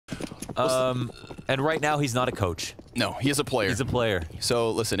And right now, he's not a coach. No, he is a player. He's a player.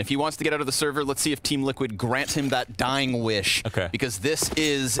 So listen, if he wants to get out of the server, let's see if Team Liquid grants him that dying wish. Okay. Because this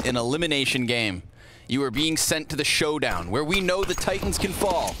is an elimination game. You are being sent to the showdown, where we know the Titans can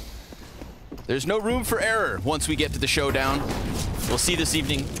fall. There's no room for error once we get to the showdown. We'll see this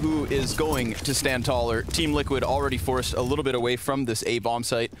evening who is going to stand taller. Team Liquid already forced a little bit away from this A bomb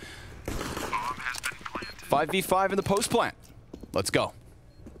site. 5v5 in the post plant. Let's go.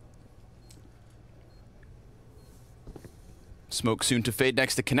 Smoke soon to fade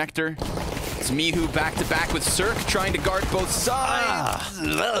next to connector. It's Mihu back to back with Cirque, trying to guard both sides.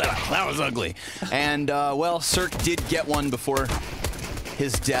 That was ugly. And well, Cirque did get one before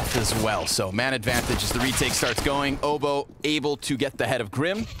his death as well. So man advantage as the retake starts going. Obo able to get the head of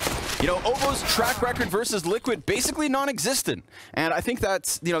Grim. You know, Obo's track record versus Liquid basically non-existent. And I think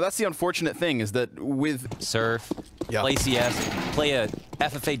that's, you know, that's the unfortunate thing is that with Surf, play CS, play a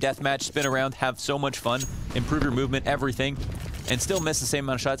FFA deathmatch, spin around, have so much fun, improve your movement, everything, and still miss the same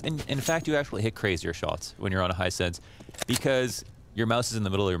amount of shots. And in fact, you actually hit crazier shots when you're on a high sense because your mouse is in the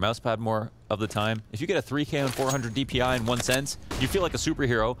middle of your mouse pad more of the time. If you get a 3K and 400 DPI in 1 sense, you feel like a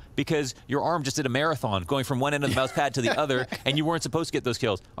superhero because your arm just did a marathon going from one end of the mouse pad to the other, and you weren't supposed to get those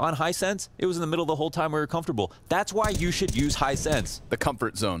kills. On high sense, it was in the middle the whole time we were comfortable. That's why you should use high sense. The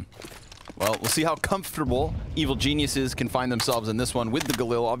comfort zone. Well, we'll see how comfortable Evil Geniuses can find themselves in this one with the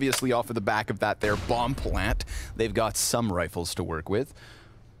Galil. Obviously, off of the back of that, their bomb plant. They've got some rifles to work with.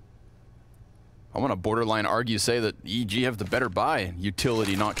 I want to borderline argue, say that EG have the better buy,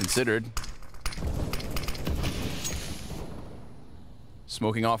 utility not considered.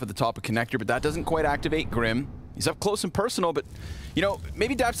 Smoking off at the top of connector, but that doesn't quite activate Grim. He's up close and personal, but, you know,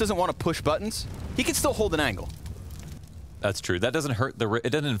 maybe Daps doesn't want to push buttons. He can still hold an angle. That's true. That doesn't hurt the it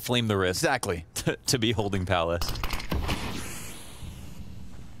doesn't inflame the wrist. Exactly. To be holding Palace.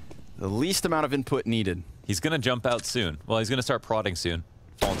 The least amount of input needed. He's going to jump out soon. Well, he's going to start prodding soon.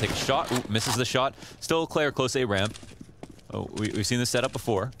 Fall and take a shot. Ooh, misses the shot. Still Claire close A ramp. Oh, we've seen this setup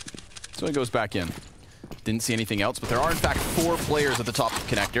before. So he goes back in. Didn't see anything else, but there are in fact 4 players at the top of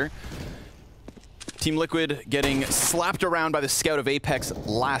connector. Team Liquid getting slapped around by the scout of Apex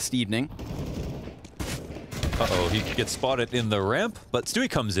last evening. Uh-oh, he gets spotted in the ramp, but Stewie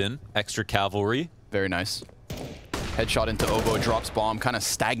comes in. Extra cavalry. Very nice. Headshot into Obo, drops bomb, kind of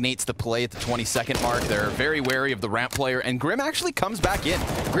stagnates the play at the 20-second mark. They're very wary of the ramp player, and Grim actually comes back in.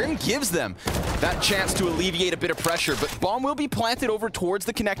 Grim gives them that chance to alleviate a bit of pressure, but bomb will be planted over towards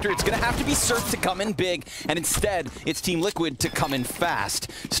the connector. It's going to have to be Surf to come in big, and instead, it's Team Liquid to come in fast.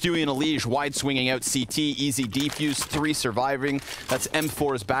 Stewie and Elige wide swinging out CT, easy defuse, 3 surviving. That's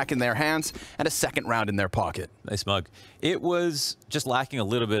M4s back in their hands, and a second round in their pocket. Nice mug. It was just lacking a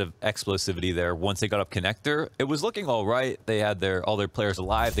little bit of explosivity there once they got up connector. It was looking all right. They had all their players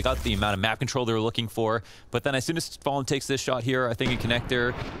alive. They got the amount of map control they were looking for. But then as soon as Fallen takes this shot here, I think in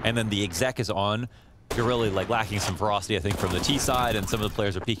connector, and then the exec is on, you're really like lacking some ferocity, I think, from the T side, and some of the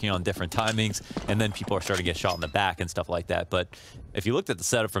players are peaking on different timings, and then people are starting to get shot in the back and stuff like that. But if you looked at the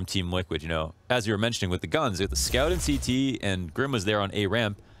setup from Team Liquid, you know, as you were mentioning with the guns, the scout and CT, and Grim was there on A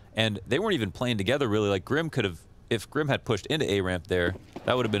ramp, and they weren't even playing together really. Like Grim could have, if Grim had pushed into A ramp there,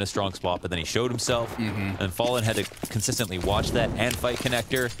 that would have been a strong spot, but then he showed himself, and Fallen had to consistently watch that and fight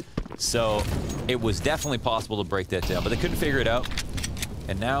connector. So it was definitely possible to break that down, but they couldn't figure it out.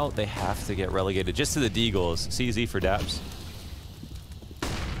 And now they have to get relegated just to the D goals. CZ for Daps.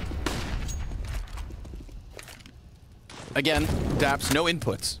 Again, Daps, no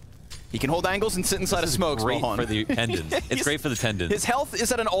inputs. He can hold angles and sit inside of smokes. Great for the tendons. It's great for the tendons. His health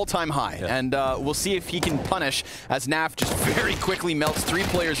is at an all-time high, and we'll see if he can punish as Naf just very quickly melts 3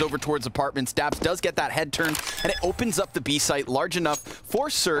 players over towards apartments. Daps does get that head turn, and it opens up the B site large enough for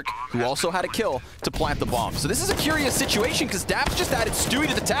Cirque, who also had a kill, to plant the bomb. So this is a curious situation because Daps just added Stewie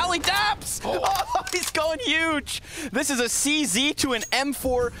to the tally. Daps! Oh, he's going huge! This is a CZ to an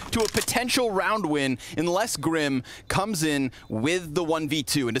M4 to a potential round win unless Grim comes in with the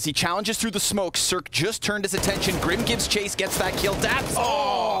 1v2. And does he challenge through the smoke? Cirque just turned his attention. Grim gives chase, gets that kill. Daps!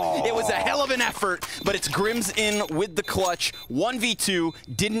 Oh! It was a hell of an effort, but it's Grim's in with the clutch. 1v2,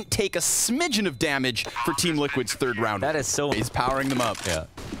 didn't take a smidgen of damage for Team Liquid's 3rd round. That is so... He's powering them up. Yeah.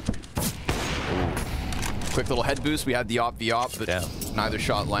 Quick little head boost. We had the op, but neither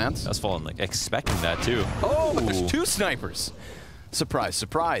shot lands. I was Fallen like expecting that too. Oh, but there's 2 snipers. Surprise,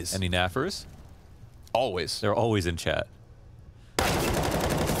 surprise. Any naffers? Always. They're always in chat.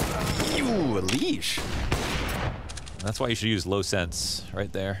 Ooh, a leash. That's why you should use low sense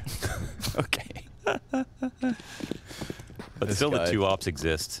right there. Okay. But This still guy. the 2 ops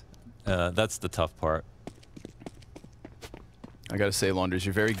exist. That's the tough part. I gotta say, Launders,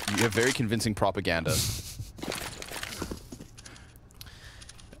 you have very convincing propaganda.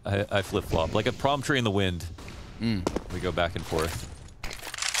 I flip-flop. Like a palm tree in the wind. We go back and forth.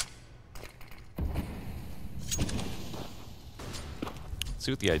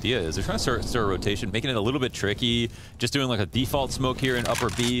 See what the idea is. They're trying to start a rotation, making it a little bit tricky. Just doing like a default smoke here in upper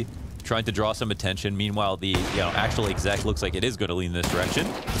B, trying to draw some attention. Meanwhile, the actual exec looks like it is going to lean in this direction.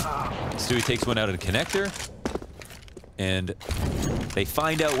 Stewie takes one out of the connector. And they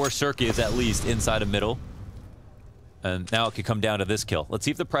find out where Cirque is, at least inside of middle. And now it could come down to this kill. Let's see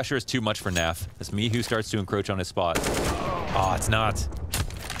if the pressure is too much for Naf. As Mihu starts to encroach on his spot. Oh, it's not.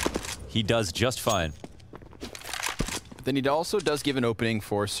 He does just fine. But then he also does give an opening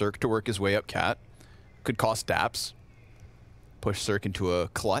for Cirque to work his way up cat. Could cost Daps. Push Cirque into a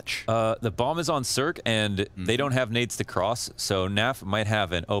clutch. The bomb is on Cirque, and they don't have nades to cross, so Naf might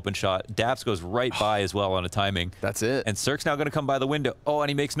have an open shot. Daps goes right by as well on a timing. That's it. And Cirque's now going to come by the window. Oh, and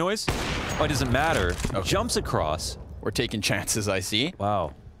he makes noise? Oh, it doesn't matter. Okay. Jumps across. We're taking chances, I see.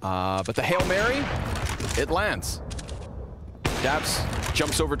 Wow. But the Hail Mary, it lands. Daps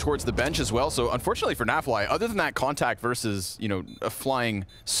jumps over towards the bench as well, so unfortunately for Nafly, other than that contact versus, a flying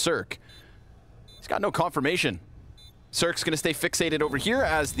Cirque, he's got no confirmation. Cirque's going to stay fixated over here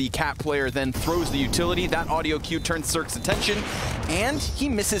as the cat player then throws the utility. That audio cue turns Cirque's attention, and he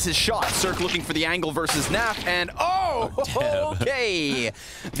misses his shot. Cirque looking for the angle versus Naf, and okay!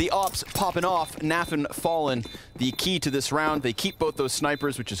 The ops popping off. Naf and Fallen, the key to this round. They keep both those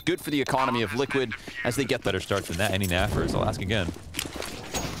snipers, which is good for the economy of Liquid as they get better start than that. Any Nafers? I'll ask again.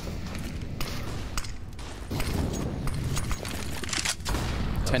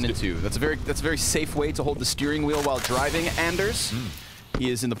 10-2. That's a very safe way to hold the steering wheel while driving. Anders, he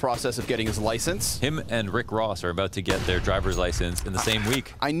is in the process of getting his license. Him and Rick Ross are about to get their driver's license in the same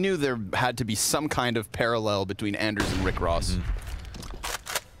week. I knew there had to be some kind of parallel between Anders and Rick Ross.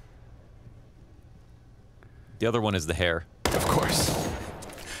 The other one is the hair. Of course.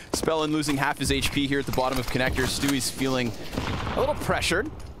 Spellin losing half his HP here at the bottom of connector. Stewie's feeling a little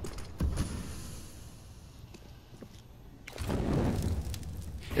pressured.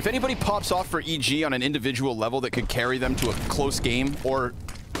 If anybody pops off for EG on an individual level that could carry them to a close game or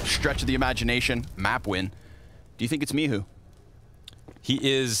stretch of the imagination, map win, do you think it's Mihu? He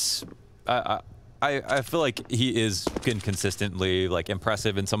is... I feel like he is consistently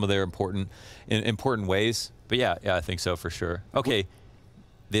impressive in some of their important ways. But yeah, I think so for sure. Okay,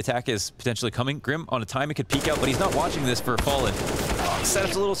 the attack is potentially coming. Grim on a time, it could peek out, but he's not watching this for Fallen.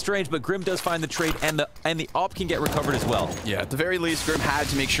 Setup's a little strange, but Grim does find the trade, and the op can get recovered as well. Yeah, at the very least, Grim had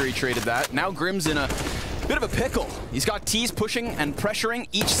to make sure he traded that. Now Grim's in a bit of a pickle. He's got T's pushing and pressuring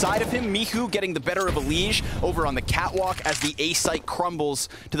each side of him. Mihu getting the better of Elige over on the catwalk as the A site crumbles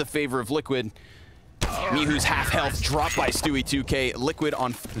to the favor of Liquid. Mihu's half health dropped by Stewie 2K. Liquid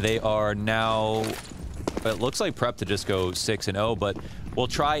on... They are now... It looks like prep to just go 6-0, but we'll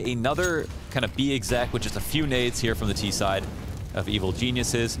try another kind of B exec with just a few nades here from the T side of Evil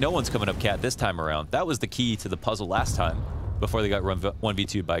Geniuses. No one's coming up cat this time around. That was the key to the puzzle last time before they got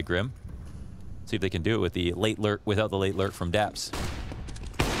 1v2'd by Grim. See if they can do it with the late lurk without the late lurk from Daps.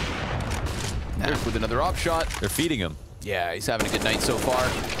 Naf with another op shot. They're feeding him. Yeah, he's having a good night so far.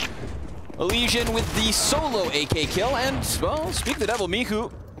 Elysian with the solo AK kill, and, well, speak the devil, Mihu,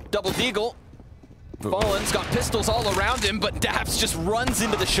 double deagle. Fallen's got pistols all around him, but Daps just runs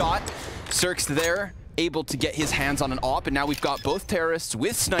into the shot. Cirque's there, able to get his hands on an op, and now we've got both terrorists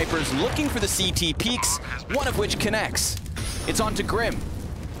with snipers looking for the CT peaks, one of which connects. It's on to Grim.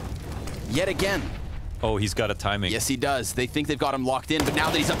 Yet again. Oh, he's got a timing. Yes, he does. They think they've got him locked in, but now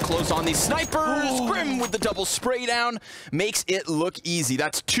that he's up close on these snipers, Grim with the double spray down makes it look easy.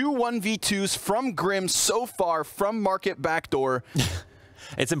 That's 2 1v2s from Grim so far from Market Backdoor.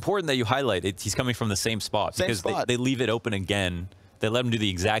 It's important that you highlight it. He's coming from the same spot because they leave it open again. They let him do the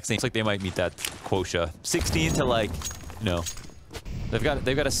exact same. It's like they might meet that quota. 16 to they've got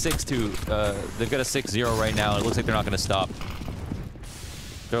a 6-0 right now, and it looks like they're not going to stop.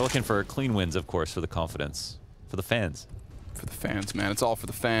 They're looking for clean wins, of course, for the confidence, for the fans. For the fans, man. It's all for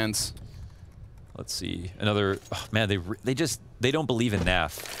the fans. Let's see. Another... Oh, man, they don't believe in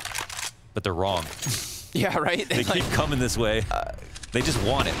Naf, but they're wrong. Yeah, right? They keep coming this way. They just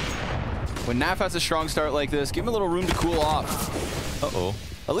want it. When Naf has a strong start like this, give him a little room to cool off. Uh-oh.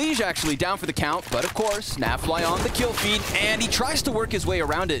 Elige actually down for the count, but of course, Nafly on the kill feed, and he tries to work his way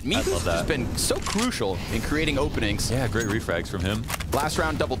around it. Mihu's just been so crucial in creating openings. Yeah, great refrags from him. Last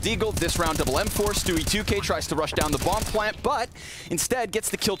round double deagle, this round double M4. Stewie 2K tries to rush down the bomb plant, but instead gets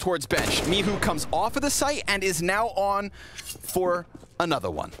the kill towards bench. Mihu comes off of the site and is now on for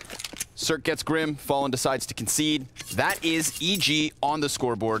another one. Cirque gets Grim, Fallen decides to concede. That is EG on the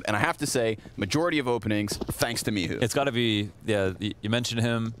scoreboard, and I have to say, majority of openings, thanks to Mihu. It's got to be, yeah, you mentioned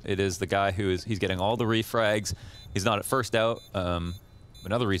him. It is the guy he's getting all the refrags. He's not at first out.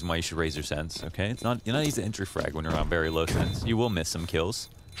 Another reason why you should raise your sense, okay? It's not, you're not easy to entry frag when you're on very low sense. You will miss some kills.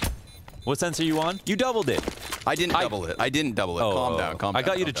 What sense are you on? You doubled it. I didn't double it. I didn't double it. Calm down, calm down. I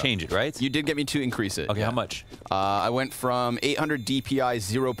got you to change it, right? You did get me to increase it. Okay, how much? I went from 800 DPI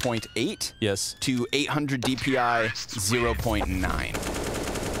 0.8 yes. to 800 DPI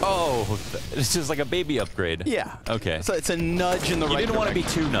 0.9. Oh, it's just like a baby upgrade. Yeah. Okay. So it's a nudge in the right direction. You didn't want to be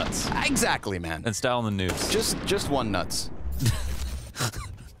too nuts. Exactly, man. And style in the noobs. Just one nuts. I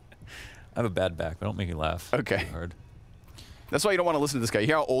have a bad back, but don't make me laugh. Okay. Hard. That's why you don't want to listen to this guy. You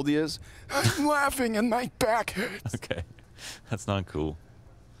hear how old he is? I'm laughing and my back hurts. Okay. That's not cool.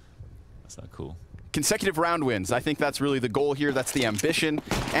 That's not cool. Consecutive round wins. I think that's really the goal here. That's the ambition.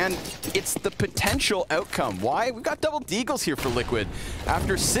 And it's the potential outcome. Why? We've got double deagles here for Liquid.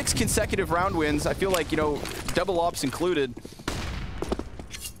 After 6 consecutive round wins, I feel like, you know, double ops included,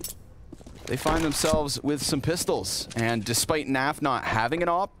 they find themselves with some pistols. And despite Naf not having an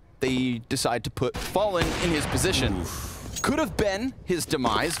op, they decide to put Fallen in his position. Oof. Could have been his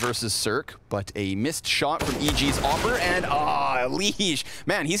demise versus Cirque, but a missed shot from EG's Opper, and Liege.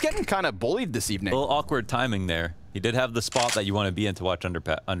 Man, he's getting kind of bullied this evening. A little awkward timing there. He did have the spot that you want to be in to watch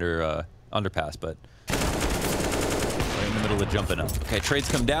underpass, but right in the middle of jumping up. Okay,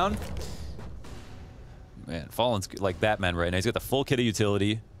 trades come down. Man, Fallen's like Batman right now. He's got the full kit of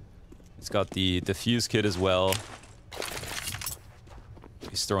utility. He's got the defuse kit as well.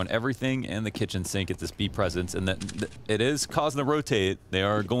 He's throwing everything in the kitchen sink at this B presence, and that it is causing the rotate. They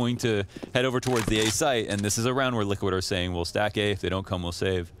are going to head over towards the A site, and this is a round where Liquid are saying, we'll stack A. If they don't come, we'll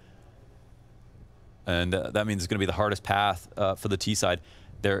save. And that means it's going to be the hardest path for the T side.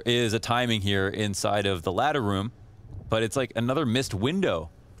 There is a timing here inside of the ladder room, but it's like another missed window.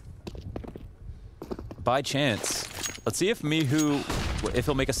 By chance. Let's see if Mihu, if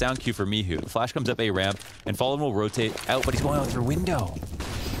he'll make a sound cue for Mihu. Flash comes up A ramp, and Fallen will rotate out, but he's going out through window.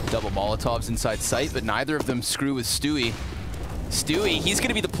 Double Molotovs inside sight, but neither of them screw with Stewie. Stewie, he's going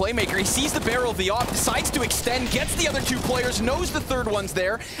to be the playmaker. He sees the barrel of the op, decides to extend, gets the other 2 players, knows the third one's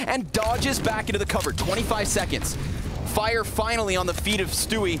there, and dodges back into the cover. 25 seconds. Fire finally on the feet of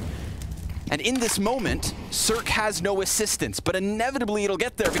Stewie. And in this moment, Cirque has no assistance, but inevitably it'll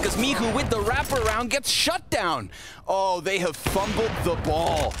get there because Mihu with the wraparound gets shut down. Oh, they have fumbled the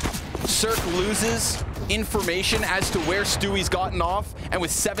ball. Cirque loses information as to where Stewie's gotten off, and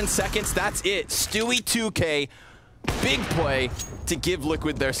with 7 seconds, that's it. Stewie 2K, big play to give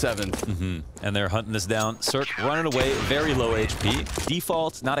Liquid their 7th. And they're hunting this down. Cirque running away, very low HP.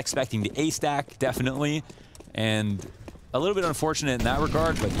 Default, not expecting the A stack, definitely. And a little bit unfortunate in that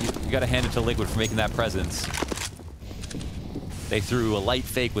regard, but you got to hand it to Liquid for making that presence. They threw a light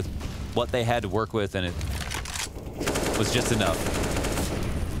fake with what they had to work with, and it was just enough.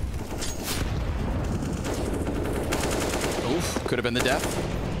 Oof, could have been the death.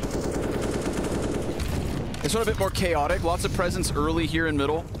 This one a bit more chaotic. Lots of presence early here in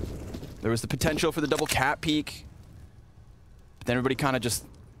middle. There was the potential for the double cat peek, but then everybody kind of just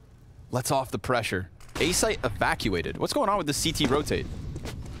lets off the pressure. A site evacuated. What's going on with the CT rotate?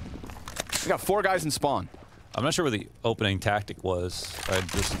 We got 4 guys in spawn. I'm not sure what the opening tactic was.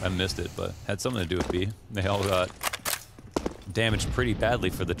 I missed it, but had something to do with B. They all got damaged pretty badly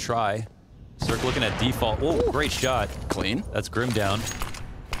for the try. Cirque looking at default. Oh, great shot. Clean. That's Grim down.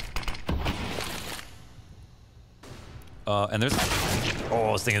 And there's... Oh,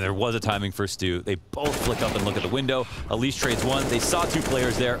 I was thinking there was a timing for Stu. They both flick up and look at the window. Elise trades 1. They saw 2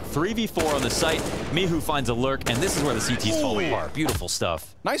 players there. 3v4 on the site. Mihu finds a lurk, and this is where the CTs fall apart. Beautiful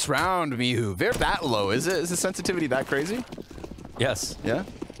stuff. Nice round, Mihu. They're that low, is it? Is the sensitivity that crazy? Yes. Yeah?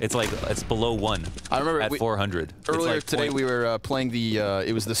 It's like, it's below 1. I remember at 400. Earlier today we were playing the,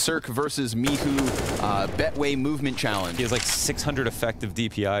 it was the Cirque versus Mihu Betway Movement Challenge. He has like 600 effective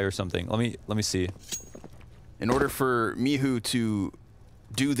DPI or something. Let me see. In order for Mihu to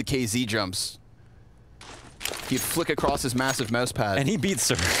do the KZ jumps, he'd flick across his massive mouse pad. And he beat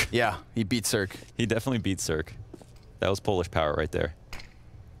Cirque. Yeah, he beat Cirque. He definitely beat Cirque. That was Polish power right there.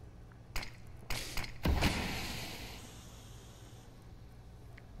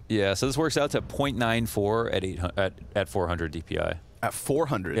 Yeah, so this works out to 0.94 at 400 DPI. At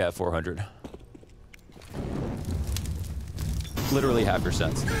 400? Yeah, at 400. Literally half your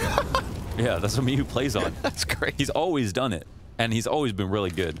sense. Yeah, that's what Mihu plays on. That's great. He's always done it, and he's always been really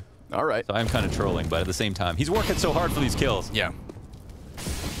good. All right. So I'm kind of trolling, but at the same time, he's working so hard for these kills. Yeah.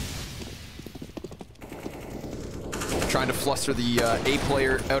 trying to fluster the A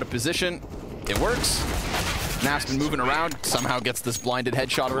player out of position. It works. Naf's been moving around, somehow gets this blinded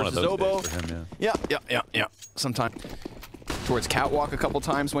headshot versus Obo. Him, Yeah. Sometime towards Catwalk a couple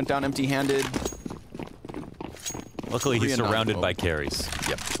times, went down empty-handed. Luckily, he's surrounded by carries.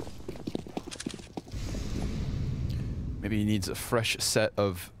 Yep. Maybe he needs a fresh set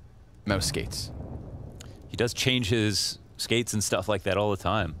of mouse skates. He does change his skates and stuff like that all the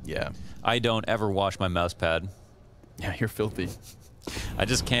time. Yeah. I don't ever wash my mouse pad. Yeah, you're filthy. I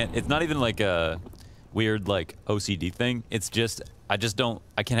just can't. It's not even like a weird like OCD thing. It's just I can't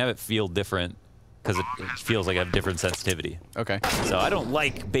have it feel different because it feels like I have different sensitivity. Okay. So I don't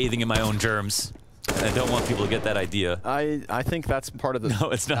like bathing in my own germs. And I don't want people to get that idea. I think that's part of the... No,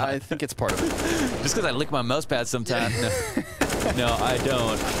 it's not. I think it's part of it. Just because I lick my mouse pad sometimes. No, I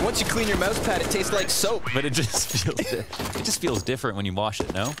don't. Once you clean your mouse pad, it tastes like soap. But it just feels different when you wash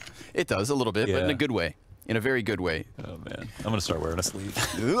it, no? It does a little bit, but in a good way. In a very good way. Oh, man. I'm going to start wearing a sleeve.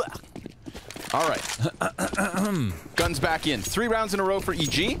 All right. Guns back in. 3 rounds in a row for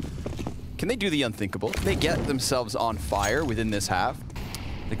EG. Can they do the unthinkable? Can they get themselves on fire within this half?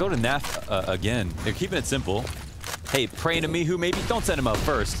 They go to Naf again. They're keeping it simple. Hey, praying to me who maybe don't send him out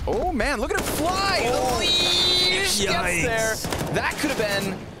first. Oh, man. Look at him fly. Oh, gets there. That could have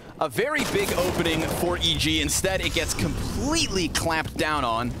been a very big opening for EG. Instead, it gets completely clamped down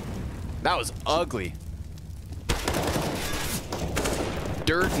on. That was ugly.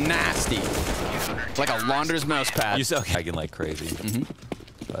 Dirt nasty. Like a launder's mouse pad. You saw Hagen like crazy.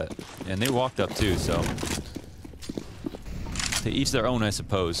 But, and they walked up too, so. To each their own, I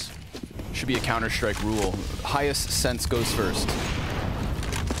suppose. Should be a Counter-Strike rule. Highest sense goes first.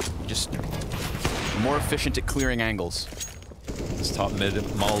 Just more efficient at clearing angles. This top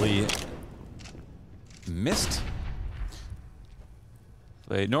mid molly missed.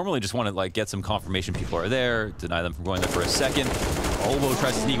 They normally just want to like get some confirmation people are there, deny them from going there for a second. Obo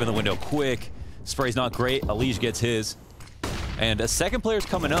tries to sneak in the window quick. Spray's not great. Alige gets his. And a second player's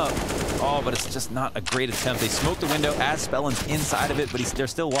coming up. Oh, but it's just not a great attempt. They smoke the window as Spellin's inside of it, but they're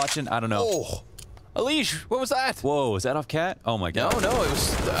still watching. I don't know. Oh, Alige, what was that? Whoa, is that off Cat? Oh my God. No, it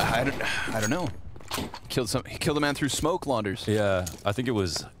was. I don't know. He killed a man through smoke, Launders. Yeah, I think it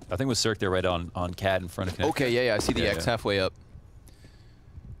was Cirque there right on Cat in front of Connect. Okay, yeah, I see the X halfway up.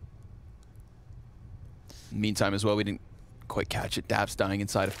 Meantime, as well, we didn't quite catch it. Daps dying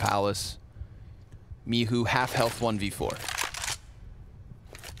inside of Palace. Mihu half health 1v4.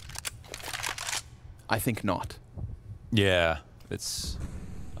 I think not. Yeah, it's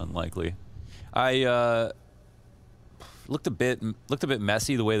unlikely. I looked a bit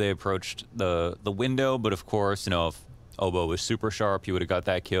messy the way they approached the window, but of course, you know, if Obo was super sharp, he would have got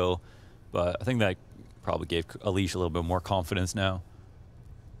that kill. But I think that probably gave Aliche a little bit more confidence now.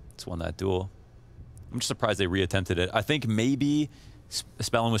 It's won that duel. I'm just surprised they reattempted it. I think maybe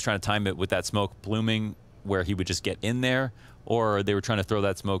Spellin was trying to time it with that smoke blooming where he would just get in there, or they were trying to throw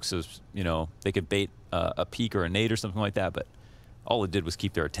that smoke so, you know, they could bait a peek or a nade or something like that, but all it did was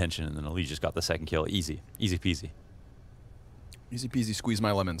keep their attention, and then Alige just got the second kill. Easy. Easy peasy. Easy peasy, squeeze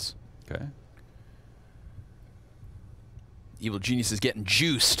my lemons. Okay. Evil Genius is getting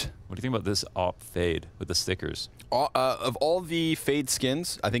juiced. What do you think about this op fade with the stickers? Of all the fade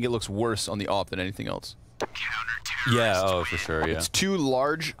skins, I think it looks worse on the op than anything else. Yeah, oh, for sure, yeah. It's too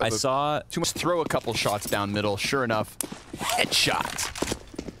large. I saw... Too much. Throw a couple shots down middle. Sure enough, headshot.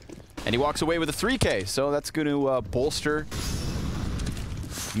 And he walks away with a 3K, so that's going to bolster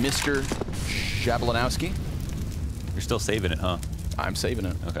Mr. Jablonowski. You're still saving it, huh? I'm saving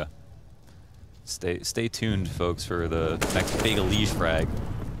it. Okay. Stay tuned, folks, for the next big Alige frag.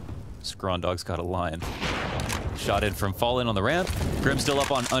 Scrondog's got a line. Shot in from Fall in on the ramp. Grim still up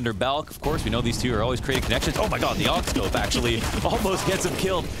on under Balk. Of course, we know these two are always creating connections. Oh my God, the Oxscope actually almost gets him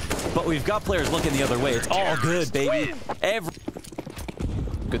killed. But we've got players looking the other way. It's all good, baby.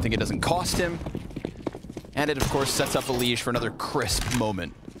 Good thing it doesn't cost him. And it, of course, sets up Alige for another crisp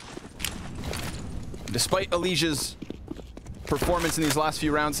moment. Despite Alige's performance in these last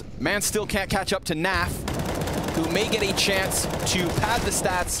few rounds, man still can't catch up to Naf, who may get a chance to pad the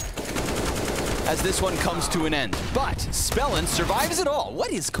stats as this one comes to an end. But Spellin survives it all.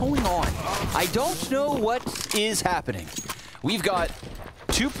 What is going on? I don't know what is happening. We've got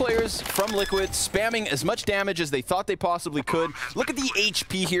two players from Liquid spamming as much damage as they thought they possibly could. Look at the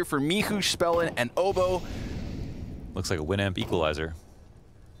HP here for Mihu, Spellin, and Obo. Looks like a Winamp equalizer.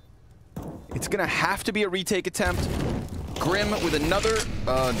 It's gonna have to be a retake attempt. Grim with another,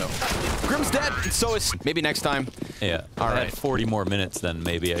 no. Grim's dead, and so is, maybe next time. Yeah, all right. I had 40 more minutes, then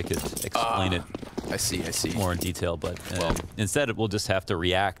maybe I could explain it. I see. More in detail, but instead we'll just have to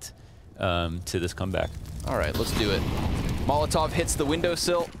react to this comeback. All right, let's do it. Molotov hits the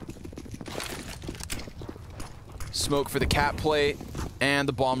windowsill. Smoke for the cat play, and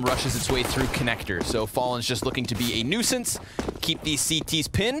the bomb rushes its way through connector. So Fallen's just looking to be a nuisance, keep these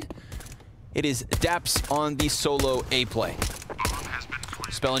CTs pinned. It is Daps on the solo A play.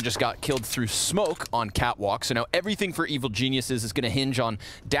 Spellin just got killed through smoke on Catwalk, so now everything for Evil Geniuses is going to hinge on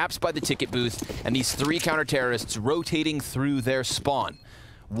Daps by the ticket booth and these 3 counter-terrorists rotating through their spawn.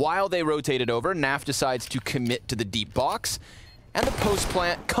 While they rotate it over, Naf decides to commit to the deep box, and the post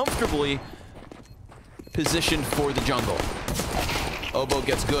plant comfortably positioned for the jungle. Oboe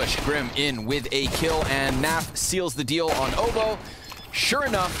gets Gush, Grim in with a kill, and Naf seals the deal on Oboe. Sure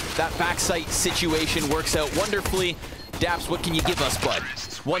enough, that backside situation works out wonderfully. Daps, what can you give us, bud?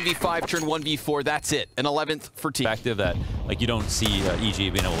 1v5, turn 1v4, that's it. An 11th for team. Perspective that, like, you don't see EG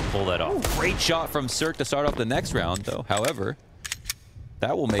being able to pull that off. Great shot from Cirque to start off the next round, though. However,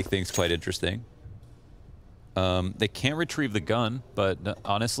 that will make things quite interesting. They can't retrieve the gun, but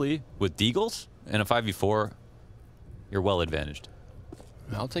honestly, with Deagles and a 5v4, you're well advantaged.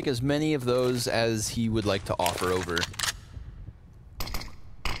 I'll take as many of those as he would like to offer over.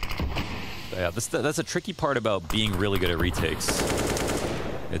 Yeah, that's a tricky part about being really good at retakes.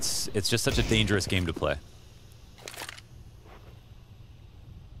 It's just such a dangerous game to play.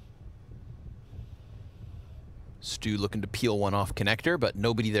 Stu looking to peel one off connector, but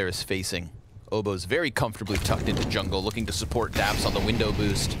nobody there is facing. Oboe's very comfortably tucked into jungle, looking to support Daps on the window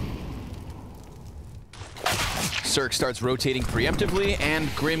boost. Cirque starts rotating preemptively,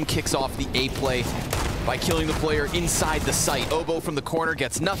 and Grim kicks off the A play by killing the player inside the site. Oboe from the corner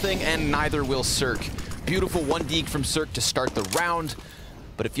gets nothing, and neither will Cirque. Beautiful 1 deke from Cirque to start the round,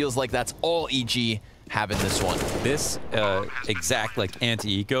 but it feels like that's all EG have in this one. This exact like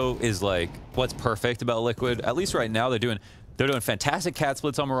anti-eco is like what's perfect about Liquid. At least right now they're doing fantastic cat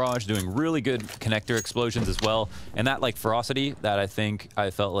splits on Mirage, doing really good connector explosions as well, and that like ferocity that I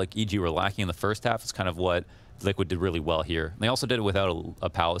felt like EG were lacking in the first half is kind of what Liquid did really well here. And they also did it without a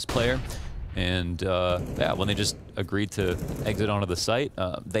Palace player. And yeah, when they just agreed to exit onto the site,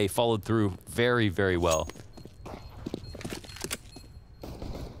 they followed through very, very well.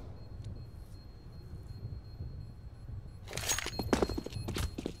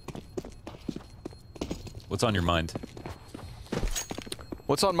 What's on your mind?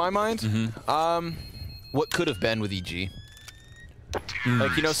 What's on my mind? Mm-hmm. What could have been with EG?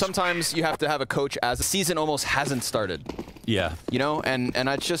 Like, you know, sometimes you have to have a coach as the season almost hasn't started. Yeah. You know, and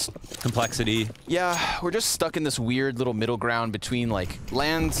I just... Complexity. Yeah, we're just stuck in this weird little middle ground between, like,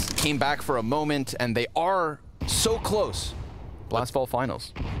 Lands came back for a moment, and they are so close. Blast Ball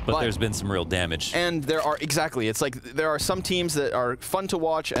Finals. But there's been some real damage. And there are, exactly, it's like there are some teams that are fun to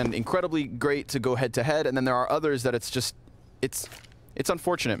watch and incredibly great to go head-to-head, and then there are others that it's just, it's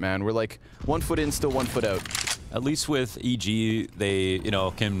unfortunate, man. We're like 1 foot in, still 1 foot out. At least with EG, they, you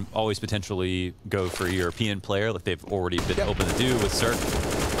know, can always potentially go for a European player, like they've already been open to do with Cirque.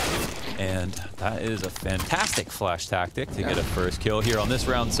 And that is a fantastic flash tactic to get a first kill here on this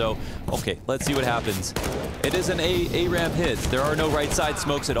round. So, okay, let's see what happens. It is an A-ramp hit. There are no right side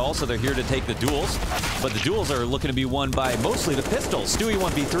smokes at all, so they're here to take the duels. But the duels are looking to be won by mostly the pistols. Stewie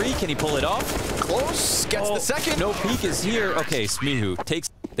 1v3, can he pull it off? Close, gets the second. No peek is here. Okay, Smihu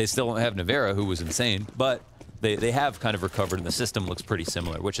takes, they still don't have Navera, who was insane, but they have kind of recovered, and the system looks pretty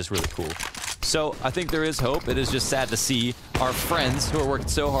similar, which is really cool. So I think there is hope. It is just sad to see our friends who are working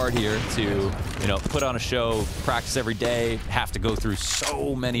so hard here to, you know, put on a show, practice every day, have to go through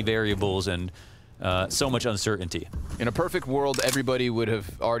so many variables and so much uncertainty. In a perfect world, everybody would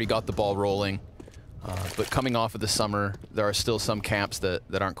have already got the ball rolling. But coming off of the summer, there are still some camps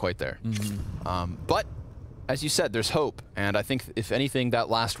that aren't quite there. Mm-hmm. But as you said, there's hope. And I think, if anything, that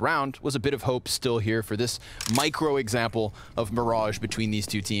last round was a bit of hope still here for this micro example of Mirage between these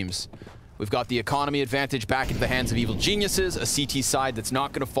two teams. We've got the economy advantage back into the hands of Evil Geniuses, a CT side that's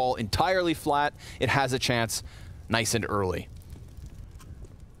not going to fall entirely flat. It has a chance nice and early.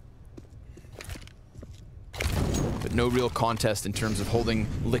 But no real contest in terms of holding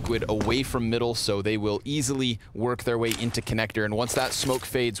Liquid away from middle, so they will easily work their way into connector. And once that smoke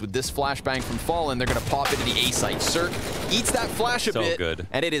fades with this flashbang from Fallen, they're going to pop into the A site. Cirque eats that flash a bit, good.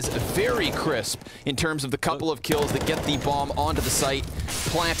 And it is very crisp in terms of the couple of kills that get the bomb onto the site,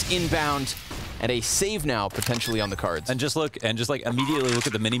 plant inbound, and a save now potentially on the cards. And just like immediately look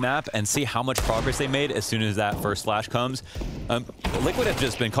at the mini-map and see how much progress they made as soon as that first flash comes. Liquid have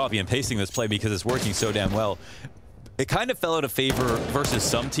just been copy and pasting this play because it's working so damn well. It kind of fell out of favor versus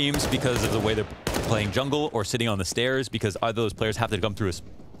some teams because of the way they're playing jungle or sitting on the stairs, because either those players have to come through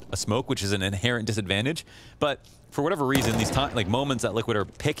a smoke, which is an inherent disadvantage. But for whatever reason, these moments that Liquid are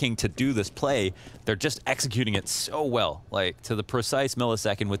picking to do this play, they're just executing it so well, like to the precise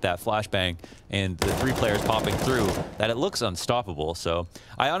millisecond with that flashbang and the 3 players popping through, that it looks unstoppable. So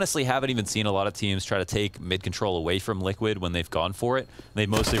I honestly haven't even seen a lot of teams try to take mid control away from Liquid when they've gone for it. They've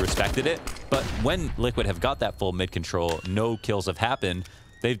mostly respected it. But when Liquid have got that full mid control, no kills have happened.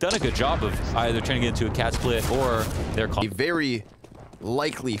 They've done a good job of either trying to get into a cat split or they're a very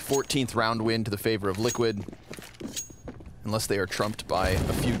likely 14th round win to the favor of Liquid, unless they are trumped by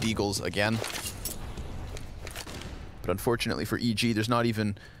a few deagles again. But unfortunately for EG, there's not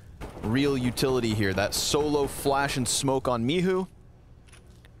even real utility here. That solo flash and smoke on Mihu.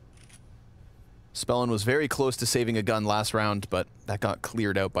 Spellin was very close to saving a gun last round, but that got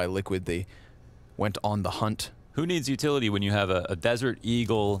cleared out by Liquid. They went on the hunt. Who needs utility when you have a Desert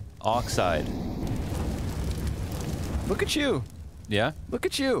Eagle Oxide? Look at you. Yeah? Look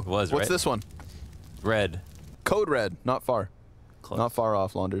at you. It was, What's right? this one? Red. Code Red. Not far. Close. Not far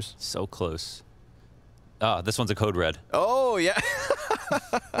off, Launders. So close. Ah, this one's a Code Red. Oh, yeah.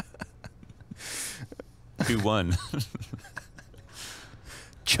 2-1.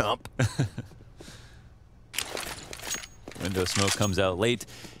 Chump. Window smoke comes out late.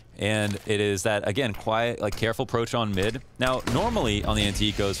 And it is that, again, quiet, like careful approach on mid. Now, normally on the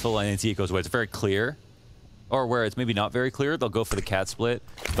anti-ecos, full anti-ecos, where it's very clear, or where it's maybe not very clear, they'll go for the cat split.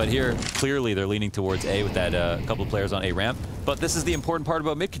 But here, clearly, they're leaning towards A with that couple players on A ramp. But this is the important part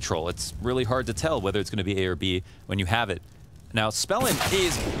about mid control. It's really hard to tell whether it's going to be A or B when you have it. Now, Spellin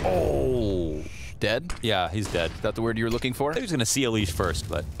is... Oh! Dead? Yeah, he's dead. Is that the word you were looking for? I think he was going to see Elish first,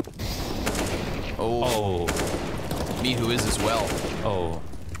 but... Oh. Mihu is as well. Oh.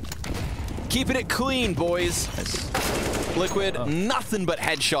 Keeping it clean, boys. Nice. Liquid, nothing but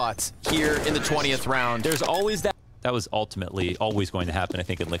headshots here in the 20th round. There's always that. That was ultimately always going to happen, I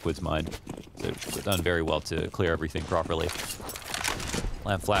think, in Liquid's mind. They've done very well to clear everything properly.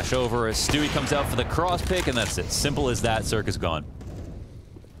 Lamp flash over as Stewie comes out for the cross pick, and that's it. Simple as that. Cirque is gone.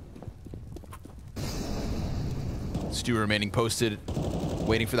 Stewie remaining posted,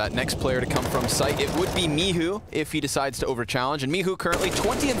 waiting for that next player to come from site. It would be Mihu if he decides to overchallenge, and Mihu currently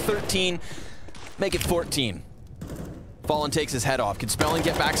 20 and 13, make it 14. Fallen takes his head off. Can Spellin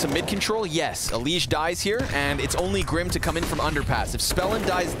get back some mid control? Yes. Elish dies here, and it's only Grim to come in from underpass. If Spellin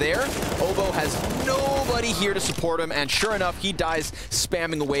dies there, Obo has nobody here to support him, and sure enough, he dies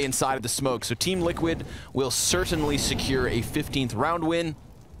spamming away inside of the smoke. So Team Liquid will certainly secure a 15th round win.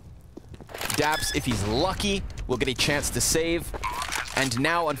 Daps, if he's lucky, will get a chance to save. And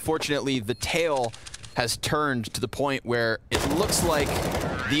now, unfortunately, the tail has turned to the point where it looks like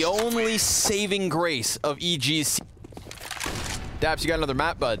the only saving grace of EG's... Daps, you got another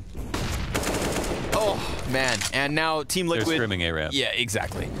map, bud. Oh, man. And now Team Liquid... They're scrimming A-ramp. Yeah,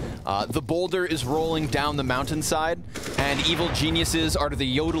 exactly. The boulder is rolling down the mountainside, and evil geniuses are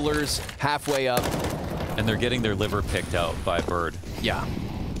the yodelers halfway up. And they're getting their liver picked out by Bird. Yeah.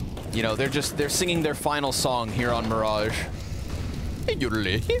 You know, they're singing their final song here on Mirage. They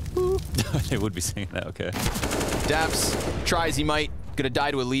would be singing that, okay. Daps tries he might. Gonna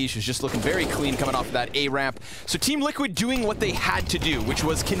die to Elish, who's just looking very clean coming off of that A ramp. So Team Liquid doing what they had to do, which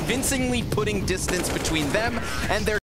was convincingly putting distance between them and their